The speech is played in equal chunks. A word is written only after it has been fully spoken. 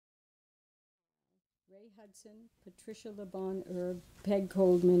Ray Hudson, Patricia LeBon Herb, Peg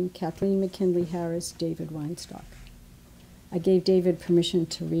Coldman, Kathleen McKinley Harris, David Weinstock. I gave David permission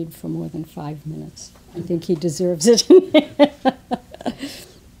to read for more than 5 minutes. I think he deserves it.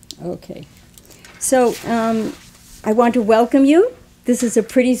 Okay. So I want to welcome you. This is a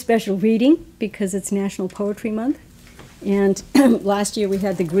pretty special reading because it's National Poetry Month. And last year we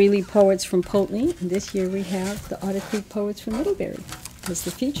had the Greeley poets from Pulteney, and this year we have the Otter Creek poets from Middlebury as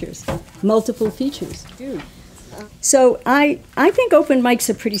the features, multiple features. So I think open mics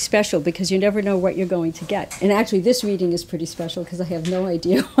are pretty special because you never know what you're going to get. And actually this reading is pretty special because I have no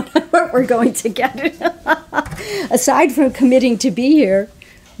idea what we're going to get. Aside from committing to be here,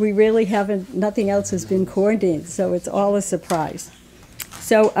 we really haven't, nothing else has been coordinated, so it's all a surprise.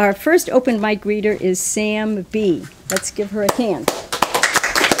 So our first open mic reader is Sam B. Let's give her a hand.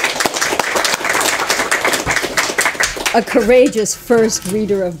 A courageous first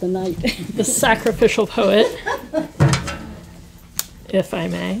reader of the night. The sacrificial poet, if I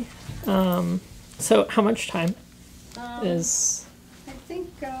may. So how much time is I think,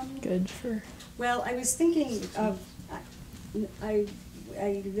 good for? well, I was thinking of,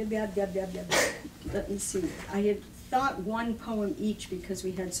 let me see. I had thought one poem each because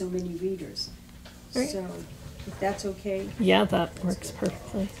we had so many readers. Right. So, if that's okay, Yeah, that works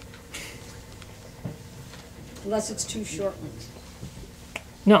perfectly. unless it's two short ones.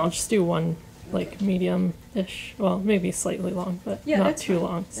 No, I'll just do one, like medium-ish. Well, maybe slightly long, but Yeah, not that's too fine.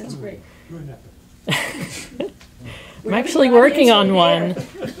 long. That's So. great. I'm actually working on one.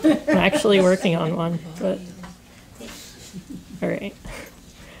 I'm actually working on one, but all right.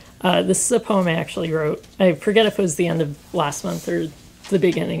 This is a poem I actually wrote. I forget if it was the end of last month or the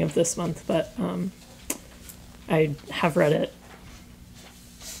beginning of this month, but I have read it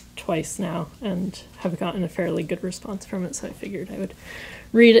twice now and have gotten a fairly good response from it, so I figured I would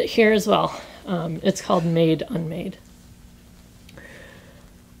read it here as well. It's called Made Unmade.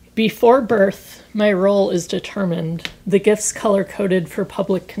 Before birth, my role is determined, the gifts color-coded for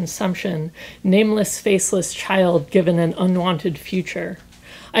public consumption, nameless, faceless child given an unwanted future.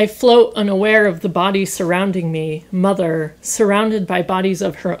 I float unaware of the body surrounding me, mother, surrounded by bodies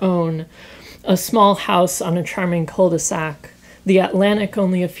of her own, a small house on a charming cul-de-sac, the Atlantic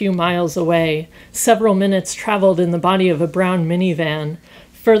only a few miles away, several minutes traveled in the body of a brown minivan.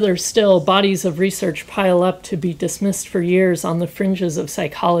 Further still, bodies of research pile up to be dismissed for years on the fringes of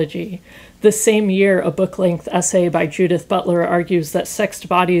psychology. The same year, a book-length essay by Judith Butler argues that sexed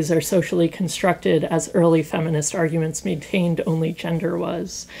bodies are socially constructed as early feminist arguments maintained only gender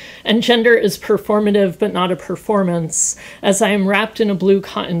was. And gender is performative but not a performance, as I am wrapped in a blue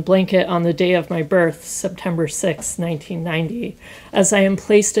cotton blanket on the day of my birth, September 6, 1990, as I am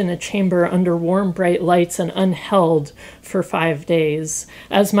placed in a chamber under warm, bright lights and unheld for 5 days,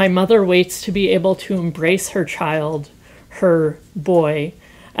 as my mother waits to be able to embrace her child, her boy.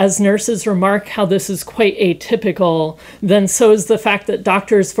 As nurses remark how this is quite atypical, then so is the fact that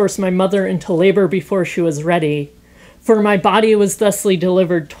doctors forced my mother into labor before she was ready. For my body was thusly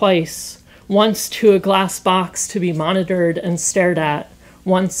delivered twice, once to a glass box to be monitored and stared at,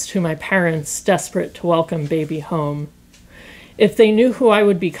 once to my parents desperate to welcome baby home. If they knew who I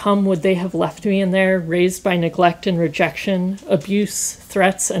would become, would they have left me in there, raised by neglect and rejection, abuse,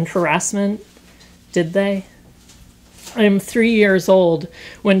 threats, and harassment? Did they? I am 3 years old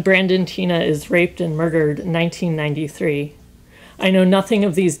when Brandon Tina is raped and murdered in 1993. I know nothing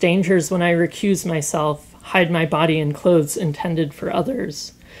of these dangers when I recuse myself, hide my body in clothes intended for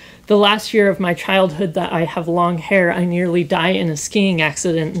others. The last year of my childhood that I have long hair, I nearly die in a skiing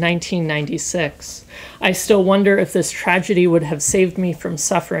accident in 1996. I still wonder if this tragedy would have saved me from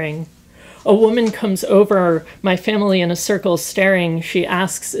suffering. A woman comes over, my family in a circle staring. She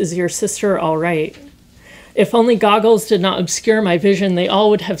asks, "Is your sister all right?" If only goggles did not obscure my vision, they all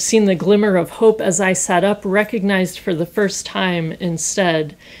would have seen the glimmer of hope as I sat up, recognized for the first time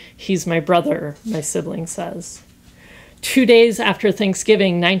instead. "He's my brother," my sibling says. 2 days after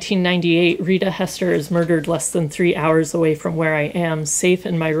Thanksgiving, 1998, Rita Hester is murdered less than 3 hours away from where I am, safe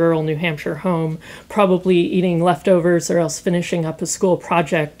in my rural New Hampshire home, probably eating leftovers or else finishing up a school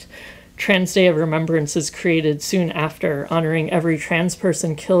project. Trans Day of Remembrance is created soon after, honoring every trans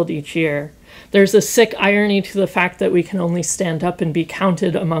person killed each year. There's a sick irony to the fact that we can only stand up and be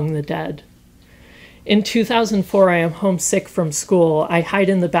counted among the dead. In 2004, I am homesick from school. I hide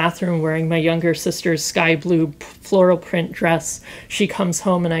in the bathroom wearing my younger sister's sky blue floral print dress. She comes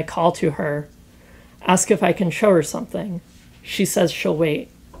home and I call to her. Ask if I can show her something. She says she'll wait.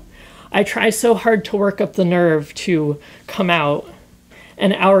 I try so hard to work up the nerve to come out.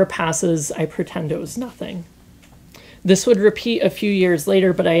 An hour passes. I pretend it was nothing. This would repeat a few years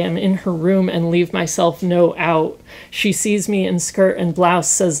later, but I am in her room and leave myself no out. She sees me in skirt and blouse,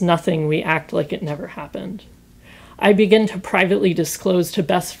 says nothing. We act like it never happened. I begin to privately disclose to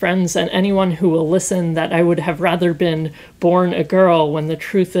best friends and anyone who will listen that I would have rather been born a girl, when the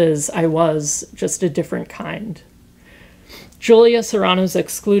truth is I was, just a different kind. Julia Serrano's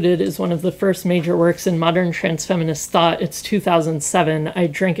Excluded is one of the first major works in modern transfeminist thought. It's 2007. I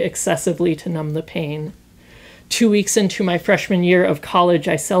drink excessively to numb the pain. 2 weeks into my freshman year of college,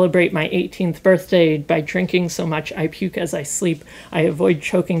 I celebrate my 18th birthday by drinking so much I puke as I sleep. I avoid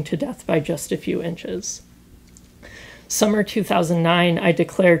choking to death by just a few inches. Summer 2009, I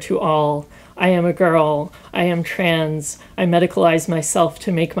declare to all, I am a girl, I am trans, I medicalize myself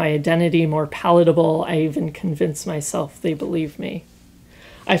to make my identity more palatable. I even convince myself they believe me.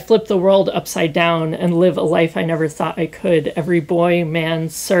 I flip the world upside down and live a life I never thought I could. Every boy, man,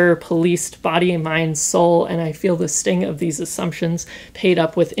 sir, policed body, mind, soul, and I feel the sting of these assumptions paid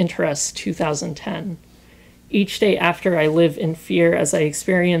up with interest. 2010. Each day after, I live in fear as I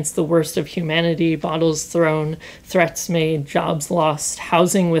experience the worst of humanity, bottles thrown, threats made, jobs lost,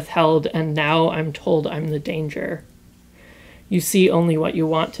 housing withheld, and now I'm told I'm the danger. You see only what you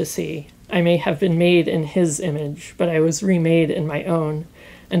want to see. I may have been made in his image, but I was remade in my own,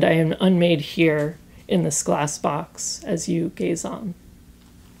 and I am unmade here in this glass box as you gaze on.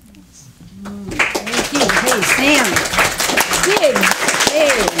 Thank you. Hey, Sam. Big.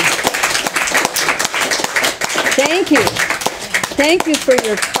 Hey. Thank you. Thank you for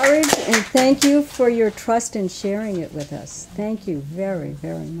your courage, and thank you for your trust in sharing it with us. Thank you very,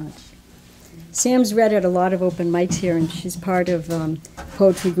 very much. Sam's read at a lot of open mics here, and she's part of a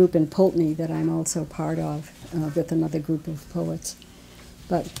poetry group in Pulteney that I'm also part of with another group of poets.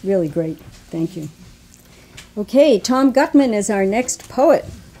 But really great. Thank you. Okay, Tom Gutman is our next poet.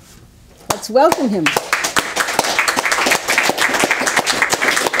 Let's welcome him.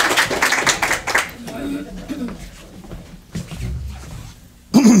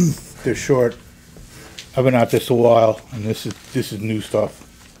 They're short. I've been at this a while, and this is new stuff.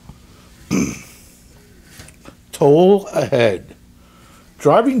 Toll ahead.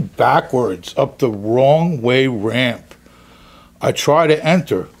 Driving backwards up the wrong way ramp. I try to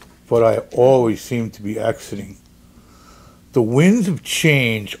enter, but I always seem to be exiting. The winds of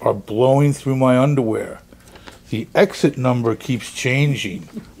change are blowing through my underwear. The exit number keeps changing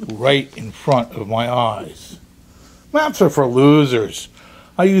right in front of my eyes. Maps are for losers.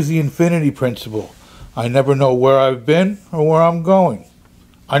 I use the infinity principle. I never know where I've been or where I'm going.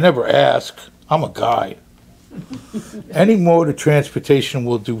 I never ask. I'm a guy. Any mode of transportation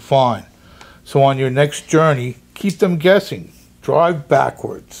will do fine. So on your next journey, keep them guessing. Drive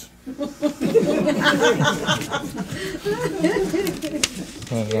backwards.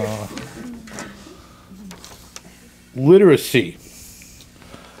 Literacy.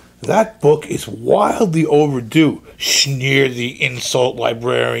 That book is wildly overdue, sneered the insult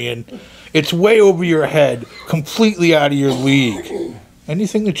librarian. It's way over your head, completely out of your league.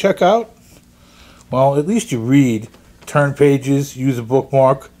 Anything to check out? Well, at least you read, turn pages, use a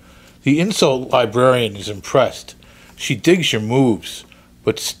bookmark. The insult librarian is impressed. She digs your moves,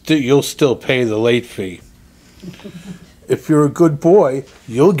 but you'll still pay the late fee. If you're a good boy,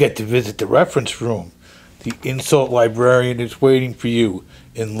 you'll get to visit the reference room. The insult librarian is waiting for you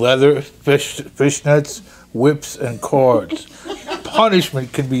in leather, fishnets, whips, and cords.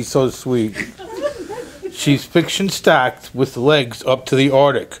 Punishment can be so sweet. She's fiction stacked with legs up to the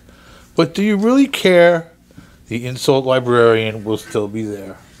Arctic. But do you really care? The insult librarian will still be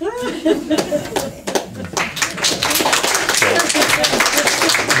there. Is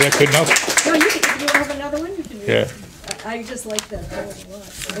that good enough? No, you have another one? You can read. Yeah. I just like that poet a lot.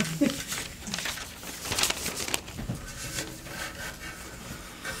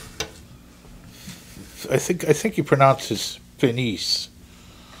 I think he pronounces Fenice.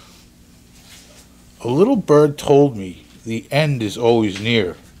 A little bird told me the end is always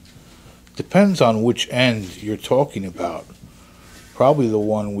near. Depends on which end you're talking about. Probably the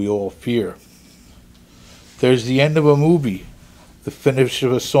one we all fear. There's the end of a movie, the finish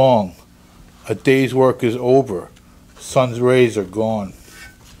of a song. A day's work is over. Sun's rays are gone.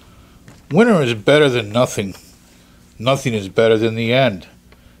 Winter is better than nothing. Nothing is better than the end.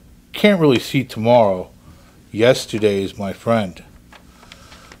 Can't really see tomorrow. Yesterday is my friend.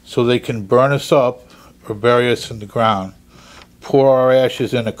 So they can burn us up or bury us in the ground. Pour our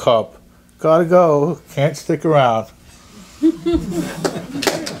ashes in a cup. Gotta go. Can't stick around. Thank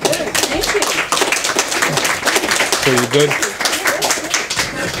you. So you good?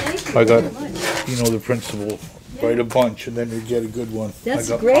 Thank you I got, very much. you know the principle. Write a bunch, and then you get a good one. That's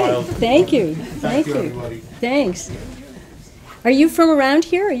I got great. piled. Thank you. Thank you, everybody. Thanks. Are you from around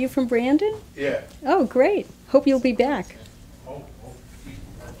here? Are you from Brandon? Yeah. Oh, great. Hope you'll be back. Oh,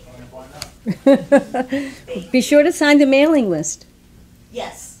 why not? Be sure to sign the mailing list.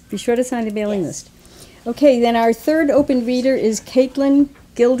 Yes. Be sure to sign the mailing list. Okay, then our third open reader is Caitlin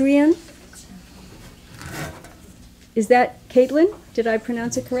Gildrian. Is that Caitlin? Did I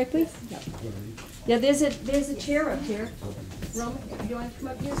pronounce it correctly? No. Yeah, there's a chair up here. Roman, you want to come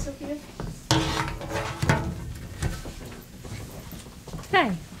up here, Sophia?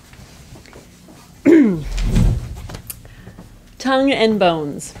 Hi. Tongue and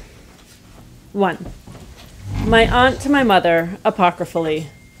Bones. 1. My aunt to my mother, apocryphally.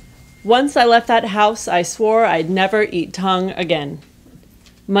 Once I left that house, I swore I'd never eat tongue again.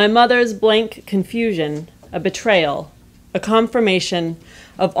 My mother's blank confusion, a betrayal, a confirmation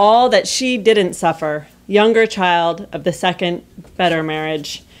of all that she didn't suffer, younger child of the second, better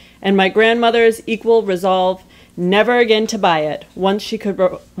marriage, and my grandmother's equal resolve never again to buy it once she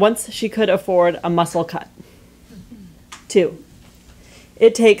could afford a muscle cut. 2.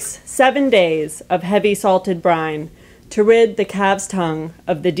 It takes 7 days of heavy salted brine to rid the calf's tongue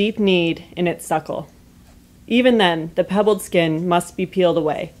of the deep need in its suckle. Even then, the pebbled skin must be peeled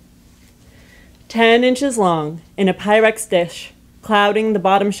away. 10 inches long, in a Pyrex dish, clouding the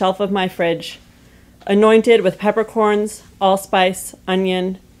bottom shelf of my fridge, anointed with peppercorns, allspice,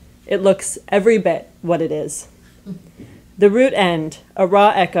 onion, it looks every bit what it is. The root end, a raw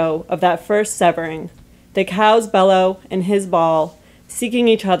echo of that first severing, the cow's bellow and his bawl seeking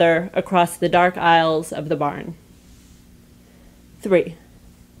each other across the dark aisles of the barn. 3.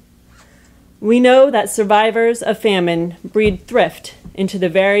 We know that survivors of famine breed thrift into the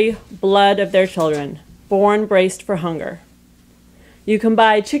very blood of their children, born braced for hunger. You can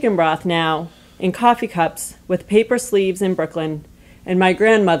buy chicken broth now in coffee cups with paper sleeves in Brooklyn, and my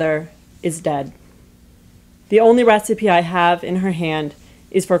grandmother is dead. The only recipe I have in her hand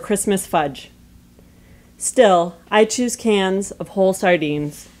is for Christmas fudge. Still, I choose cans of whole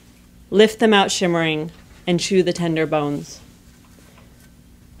sardines, lift them out shimmering, and chew the tender bones.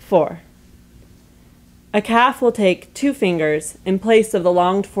 4. A calf will take 2 fingers in place of the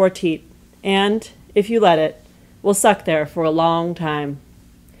longed-for teat, and, if you let it, will suck there for a long time.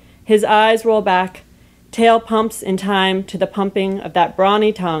 His eyes roll back, tail pumps in time to the pumping of that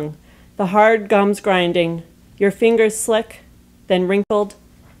brawny tongue, the hard gums grinding, your fingers slick, then wrinkled,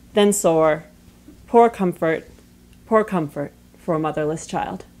 then sore. Poor comfort for a motherless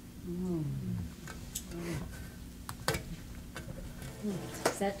child.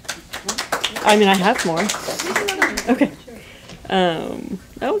 Is that I mean, I have more. Okay.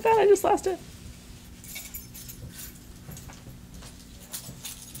 Oh God, I just lost it.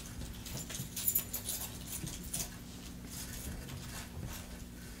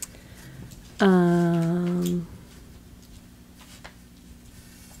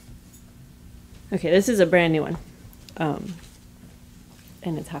 Okay, this is a brand new one.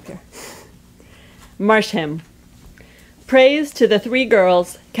 And it's half here. Marsh hymn. Praise to the 3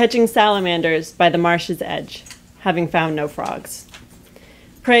 girls catching salamanders by the marsh's edge, having found no frogs.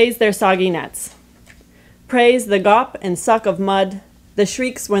 Praise their soggy nets. Praise the gop and suck of mud, the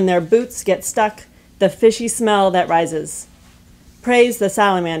shrieks when their boots get stuck, the fishy smell that rises. Praise the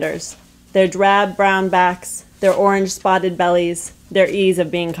salamanders, their drab brown backs, their orange spotted bellies, their ease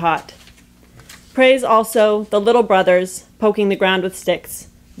of being caught. Praise also the little brothers poking the ground with sticks,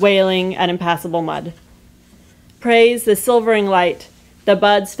 wailing at impassable mud. Praise the silvering light, the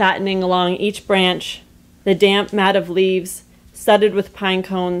buds fattening along each branch, the damp mat of leaves, studded with pine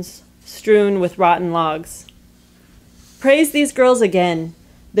cones, strewn with rotten logs. Praise these girls again,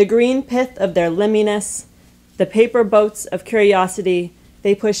 the green pith of their limbiness, the paper boats of curiosity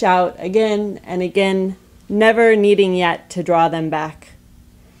they push out again and again, never needing yet to draw them back.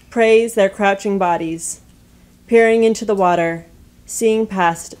 Praise their crouching bodies, peering into the water, seeing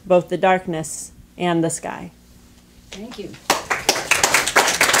past both the darkness and the sky. Thank you. So,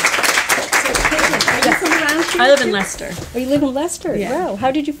 Caitlin, are you from around here? I live in Leicester. Oh, you live in Leicester? Yeah. Wow.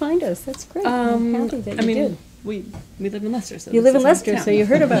 How did you find us? That's great. I'm happy that you did. we live in Leicester. So You live in Leicester, so you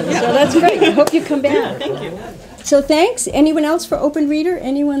heard about us. So that's great. I hope you come back. Thank you. So thanks. Anyone else for open reader?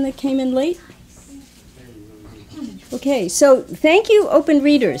 Anyone that came in late? Okay, so thank you, open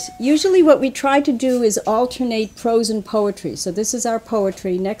readers. Usually what we try to do is alternate prose and poetry. So this is our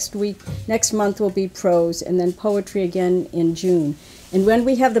poetry. Next month will be prose, and then poetry again in June. And when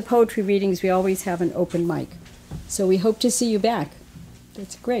we have the poetry readings, we always have an open mic. So we hope to see you back.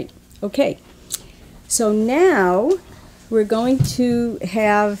 That's great. Okay, so now we're going to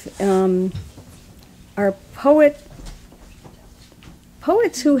have are poets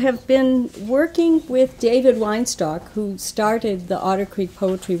who have been working with David Weinstock, who started the Otter Creek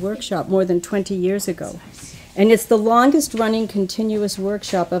Poetry Workshop more than 20 years ago. And it's the longest running continuous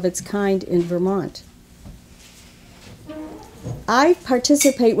workshop of its kind in Vermont. I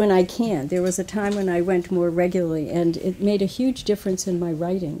participate when I can. There was a time when I went more regularly, and it made a huge difference in my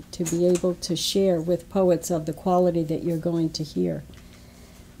writing to be able to share with poets of the quality that you're going to hear.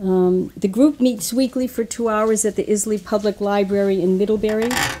 The group meets weekly for 2 hours at the Isley Public Library in Middlebury.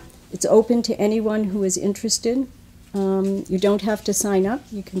 It's open to anyone who is interested. You don't have to sign up.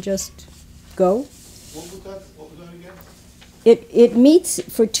 You can just go. What was that again? It meets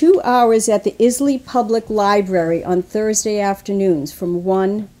for 2 hours at the Isley Public Library on Thursday afternoons from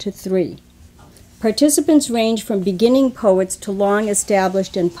 1 to 3. Participants range from beginning poets to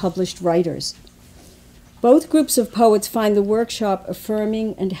long-established and published writers. Both groups of poets find the workshop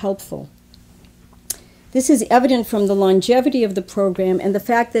affirming and helpful. This is evident from the longevity of the program and the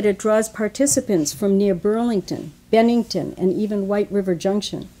fact that it draws participants from near Burlington, Bennington, and even White River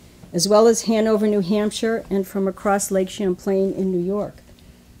Junction, as well as Hanover, New Hampshire, and from across Lake Champlain in New York.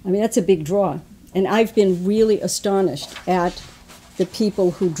 I mean, that's a big draw. And I've been really astonished at the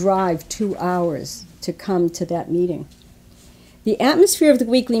people who drive 2 hours to come to that meeting. The atmosphere of the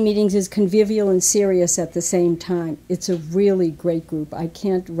weekly meetings is convivial and serious at the same time. It's a really great group. I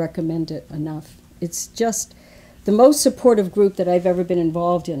can't recommend it enough. It's just the most supportive group that I've ever been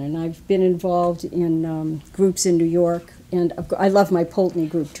involved in, and I've been involved in groups in New York, and I love my Pulteney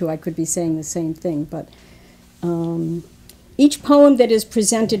group too. I could be saying the same thing, but each poem that is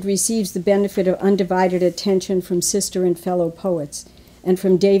presented receives the benefit of undivided attention from sister and fellow poets, and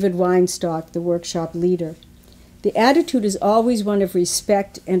from David Weinstock, the workshop leader. The attitude is always one of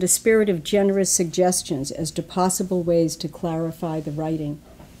respect and a spirit of generous suggestions as to possible ways to clarify the writing.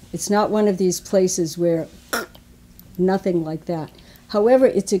 It's not one of these places where nothing like that. However,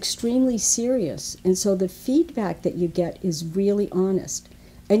 it's extremely serious, and so the feedback that you get is really honest.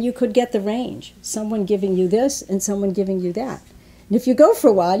 And you could get the range, someone giving you this and someone giving you that. And if you go for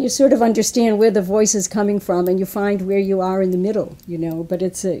a while, you sort of understand where the voice is coming from, and you find where you are in the middle, you know. But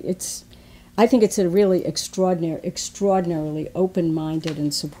I think it's a really extraordinarily open-minded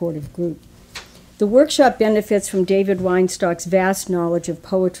and supportive group. The workshop benefits from David Weinstock's vast knowledge of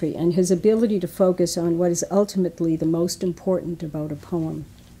poetry and his ability to focus on what is ultimately the most important about a poem.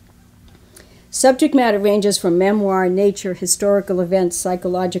 Subject matter ranges from memoir, nature, historical events,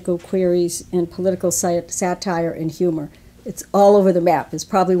 psychological queries, and political satire and humor. It's all over the map. It's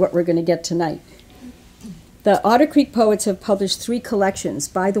probably what we're going to get tonight. The Otter Creek poets have published 3 collections,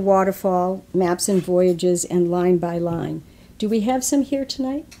 By the Waterfall, Maps and Voyages, and Line by Line. Do we have some here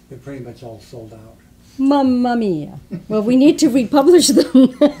tonight? They're pretty much all sold out. Mamma mia. Well, we need to republish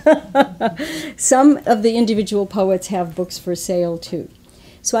them. Some of the individual poets have books for sale, too.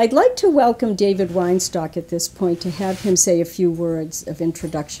 So I'd like to welcome David Weinstock at this point to have him say a few words of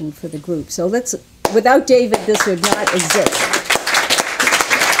introduction for the group. So without David, this would not exist.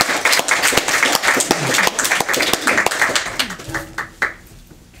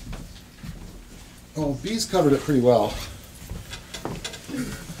 Well, Bee's covered it pretty well.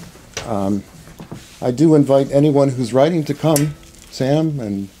 I do invite anyone who's writing to come, Sam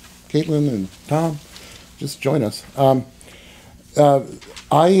and Caitlin and Tom, just join us.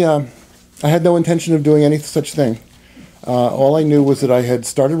 I had no intention of doing any such thing. All I knew was that I had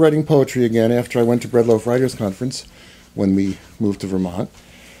started writing poetry again after I went to Breadloaf Writers Conference when we moved to Vermont.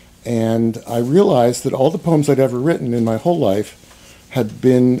 And I realized that all the poems I'd ever written in my whole life had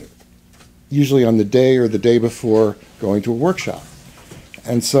been usually on the day or the day before going to a workshop.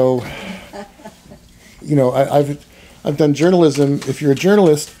 And so, you know, I've done journalism. If you're a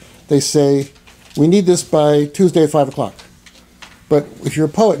journalist, they say, we need this by Tuesday at 5 o'clock. But if you're a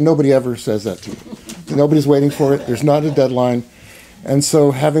poet, nobody ever says that to you. Nobody's waiting for it. There's not a deadline. And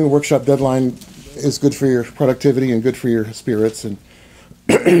so having a workshop deadline is good for your productivity and good for your spirits. And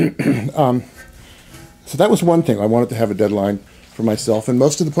so that was one thing. I wanted to have a deadline for myself. And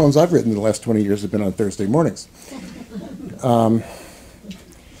most of the poems I've written in the last 20 years have been on Thursday mornings.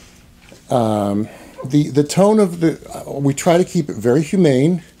 The tone of we try to keep it very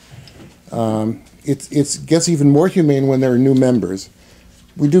humane. It gets even more humane when there are new members.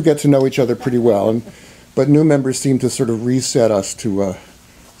 We do get to know each other pretty well, but new members seem to sort of reset us to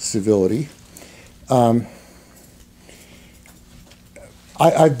civility.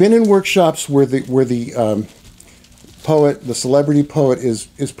 I've been in workshops where the poet, the celebrity poet,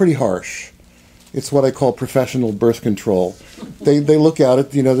 is pretty harsh. It's what I call professional birth control. They look at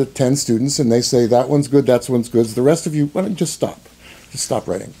it, you know, the 10 students, and they say, that one's good, that one's good. The rest of you, well, just stop. Just stop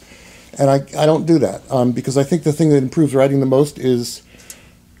writing. And I don't do that because I think the thing that improves writing the most is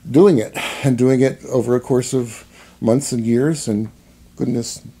doing it, and doing it over a course of months and years and,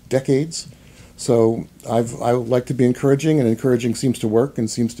 goodness, decades. So I like to be encouraging, and encouraging seems to work and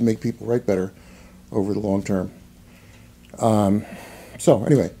seems to make people write better over the long term. So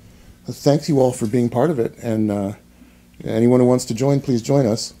anyway, thanks you all for being part of it, and anyone who wants to join, please join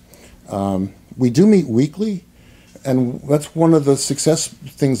us. We do meet weekly, and that's one of the success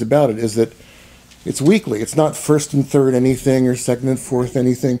things about it, is that it's weekly. It's not first and third anything or second and fourth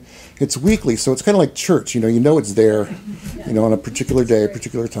anything. It's weekly, so it's kind of like church. You know it's there, on a particular day, a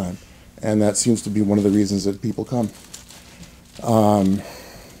particular time, and that seems to be one of the reasons that people come.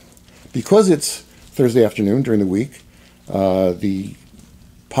 Because it's Thursday afternoon during the week, the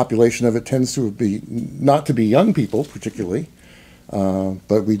population of it tends to be not to be young people particularly,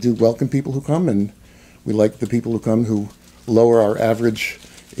 but we do welcome people who come, and we like the people who come who lower our average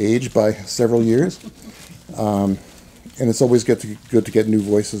age by several years. And it's always good to get new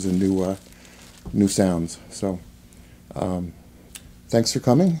voices and new sounds. So thanks for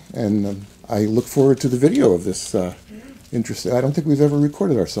coming, and I look forward to the video of this interesting. I don't think we've ever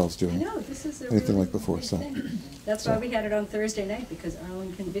recorded ourselves doing This is anything like before. So. That's why we had it on Thursday night, because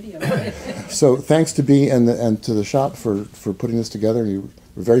Arlen can video it. So thanks to Bea and to the shop for putting this together. You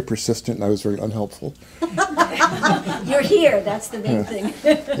were very persistent, and I was very unhelpful. You're here, that's the main thing.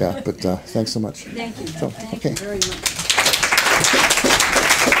 Yeah, but thanks so much. Thank you. So, Thank okay. you very much.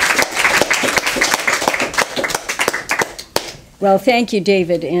 Well, thank you,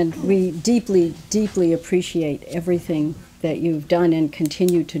 David, and we deeply, deeply appreciate everything that you've done and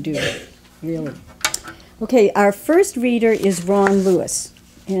continue to do, really. Okay, our first reader is Ron Lewis,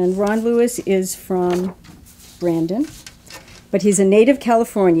 and Ron Lewis is from Brandon, but he's a native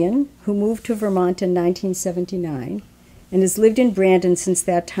Californian who moved to Vermont in 1979 and has lived in Brandon since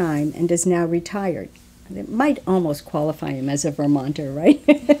that time and is now retired. It might almost qualify him as a Vermonter, right?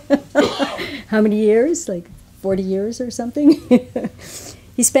 How many years? Like 40 years or something?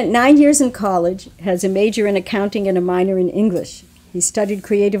 He spent 9 years in college, has a major in accounting and a minor in English. He studied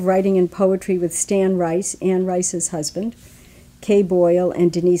creative writing and poetry with Stan Rice, Anne Rice's husband, Kay Boyle,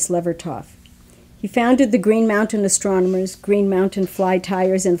 and Denise Levertoff. He founded the Green Mountain Astronomers, Green Mountain Fly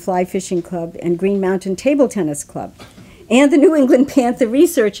Tyers and Fly Fishing Club, and Green Mountain Table Tennis Club, and the New England Panther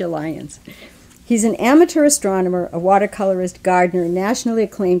Research Alliance. He's an amateur astronomer, a watercolorist, gardener, nationally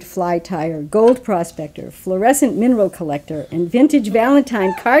acclaimed fly tyer, gold prospector, fluorescent mineral collector, and vintage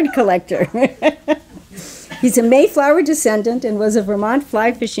Valentine card collector. He's a Mayflower descendant and was a Vermont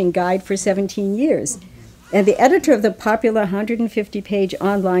fly fishing guide for 17 years, and the editor of the popular 150-page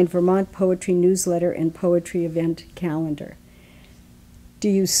online Vermont poetry newsletter and poetry event calendar. Do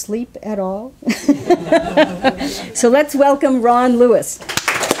you sleep at all? So let's welcome Ron Lewis.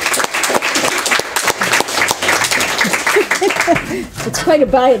 It's quite a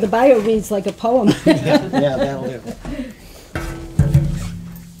bio. The bio reads like a poem. Yeah, that'll do.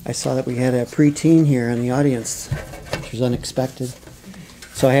 I saw that we had a preteen here in the audience, which was unexpected.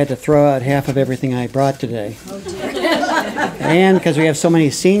 So I had to throw out half of everything I brought today. Oh dear. And because we have so many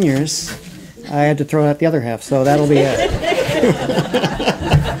seniors, I had to throw out the other half, so that'll be it.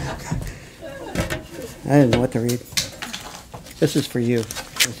 I didn't know what to read. This is for you.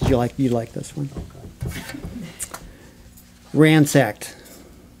 You like this one. Ransacked.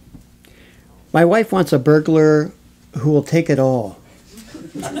 My wife wants a burglar who will take it all.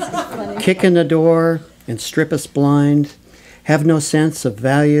 Kick in the door and strip us blind, have no sense of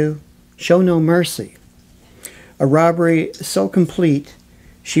value, show no mercy. A robbery so complete,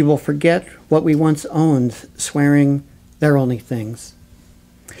 she will forget what we once owned, swearing they're only things.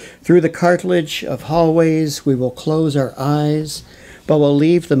 Through the cartilage of hallways, we will close our eyes, but we'll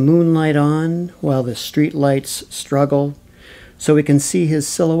leave the moonlight on while the streetlights struggle, so we can see his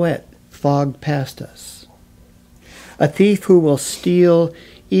silhouette fogged past us. A thief who will steal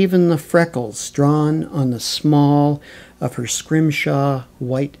even the freckles drawn on the small of her scrimshaw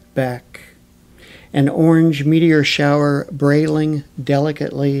white back, an orange meteor shower brailing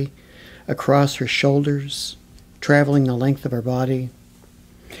delicately across her shoulders, traveling the length of her body,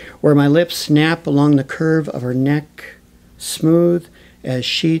 where my lips snap along the curve of her neck, smooth as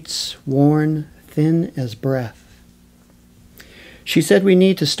sheets worn thin as breath. She said we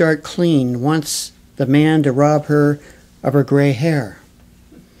need to start clean, wants the man to rob her of her gray hair.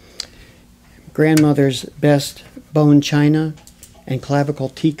 Grandmother's best bone china and clavicle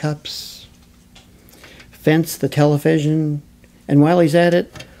teacups. Fence the television, and while he's at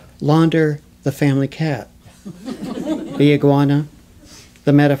it, launder the family cat. The iguana,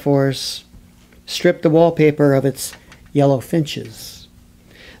 the metaphors, strip the wallpaper of its yellow finches.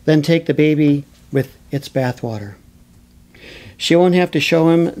 then take the baby with its bathwater. She won't have to show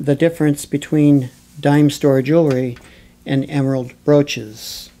him the difference between dime store jewelry and emerald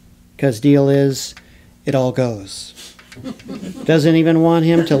brooches, 'cause deal is, it all goes. Doesn't even want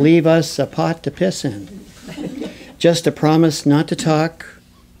him to leave us a pot to piss in. Just a promise not to talk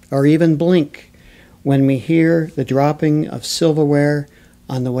or even blink when we hear the dropping of silverware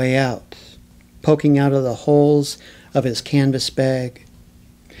on the way out, poking out of the holes of his canvas bag.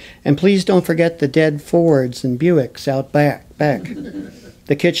 And please don't forget the dead Fords and Buicks out back,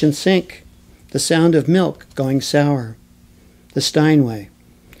 the kitchen sink, the sound of milk going sour, the Steinway,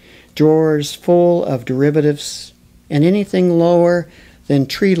 drawers full of derivatives, and anything lower than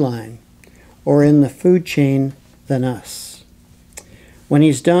tree line or in the food chain than us. When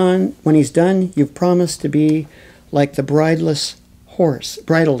he's done, you've promised to be like the bridleless horse,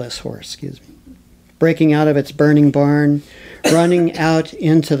 breaking out of its burning barn, running out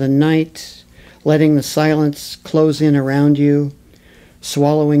into the night, letting the silence close in around you,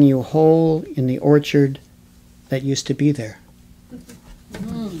 swallowing you whole in the orchard that used to be there.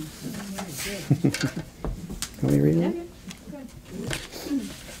 Can we read it?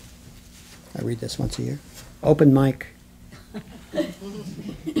 I read this once a year. Open mic.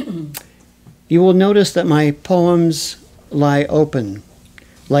 You will notice that my poems lie open,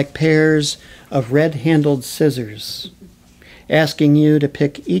 like pairs of red-handled scissors, asking you to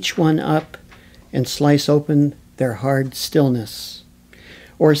pick each one up and slice open their hard stillness,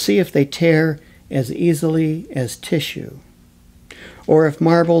 or see if they tear as easily as tissue, or if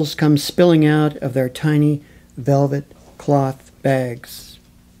marbles come spilling out of their tiny velvet cloth bags.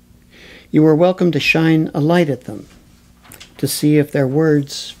 You are welcome to shine a light at them, to see if their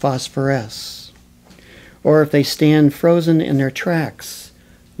words phosphoresce, or if they stand frozen in their tracks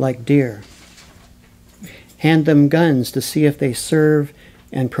like deer. Hand them guns to see if they serve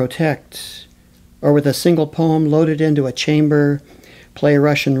and protect, or with a single poem loaded into a chamber, play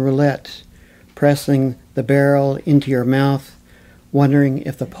Russian roulette, pressing the barrel into your mouth, wondering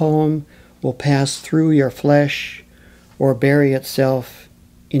if the poem will pass through your flesh or bury itself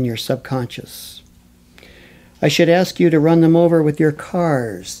in your subconscious. I should ask you to run them over with your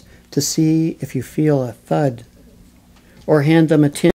cars to see if you feel a thud, or hand them a tin